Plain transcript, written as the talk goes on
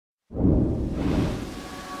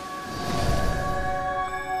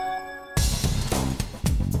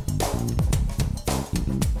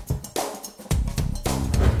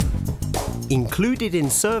Included in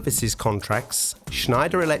services contracts,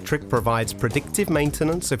 Schneider Electric provides predictive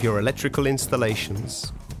maintenance of your electrical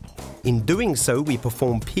installations. In doing so, we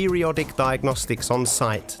perform periodic diagnostics on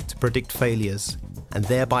site to predict failures and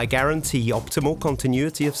thereby guarantee optimal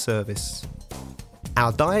continuity of service.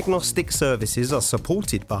 Our diagnostic services are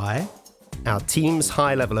supported by our team's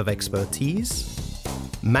high level of expertise,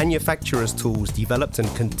 manufacturers' tools developed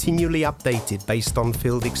and continually updated based on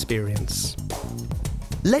field experience.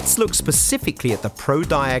 Let's look specifically at the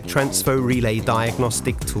ProDiag Transfo Relay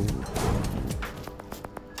diagnostic tool.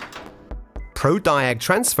 ProDiag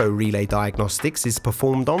Transfo Relay diagnostics is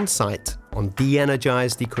performed on-site on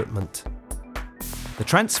de-energized equipment. The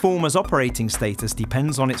transformer's operating status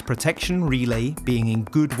depends on its protection relay being in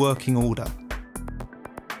good working order.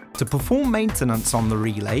 To perform maintenance on the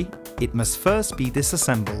relay, it must first be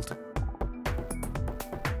disassembled.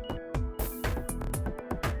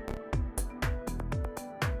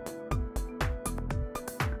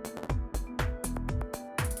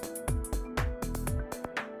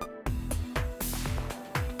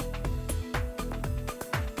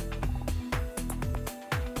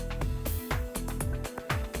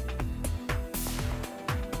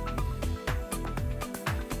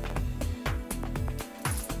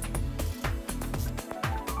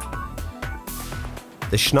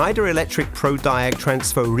 The Schneider Electric ProDiag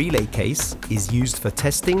Transfo Relay case is used for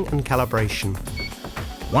testing and calibration.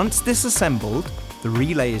 Once disassembled, the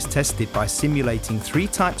relay is tested by simulating 3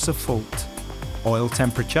 types of fault: oil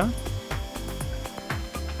temperature,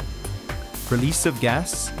 release of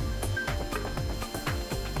gas,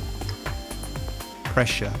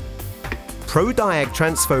 pressure. ProDiag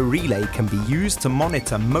Transfo Relay can be used to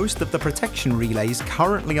monitor most of the protection relays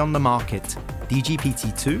currently on the market: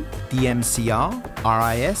 DGPT2, DMCR,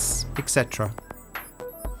 RIS, etc.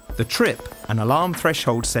 The trip and alarm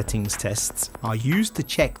threshold settings tests are used to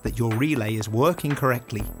check that your relay is working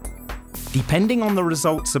correctly. Depending on the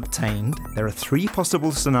results obtained, there are 3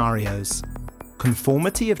 possible scenarios: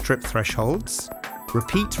 conformity of trip thresholds,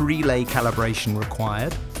 repeat relay calibration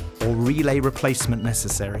required, or relay replacement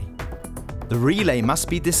necessary. The relay must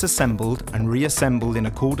be disassembled and reassembled in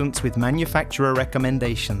accordance with manufacturer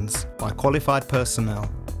recommendations by qualified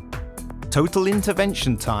personnel. Total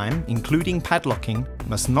intervention time, including padlocking,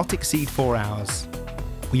 must not exceed 4 hours.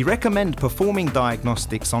 We recommend performing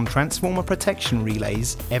diagnostics on transformer protection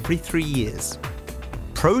relays every 3 years.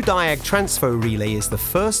 ProDiag Transfo Relay is the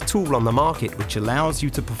first tool on the market which allows you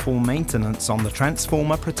to perform maintenance on the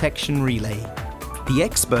transformer protection relay. The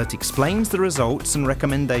expert explains the results and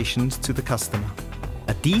recommendations to the customer.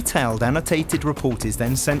 A detailed annotated report is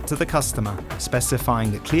then sent to the customer,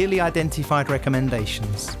 specifying the clearly identified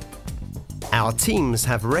recommendations. Our teams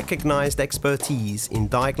have recognized expertise in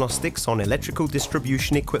diagnostics on electrical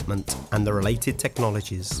distribution equipment and the related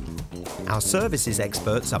technologies. Our services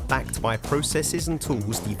experts are backed by processes and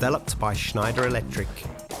tools developed by Schneider Electric.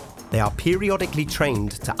 They are periodically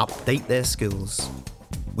trained to update their skills.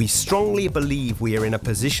 We strongly believe we are in a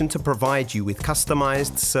position to provide you with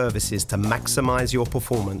customized services to maximize your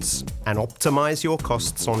performance and optimize your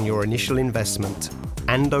costs on your initial investment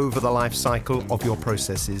and over the life cycle of your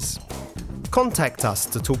processes. Contact us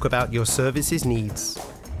to talk about your services needs.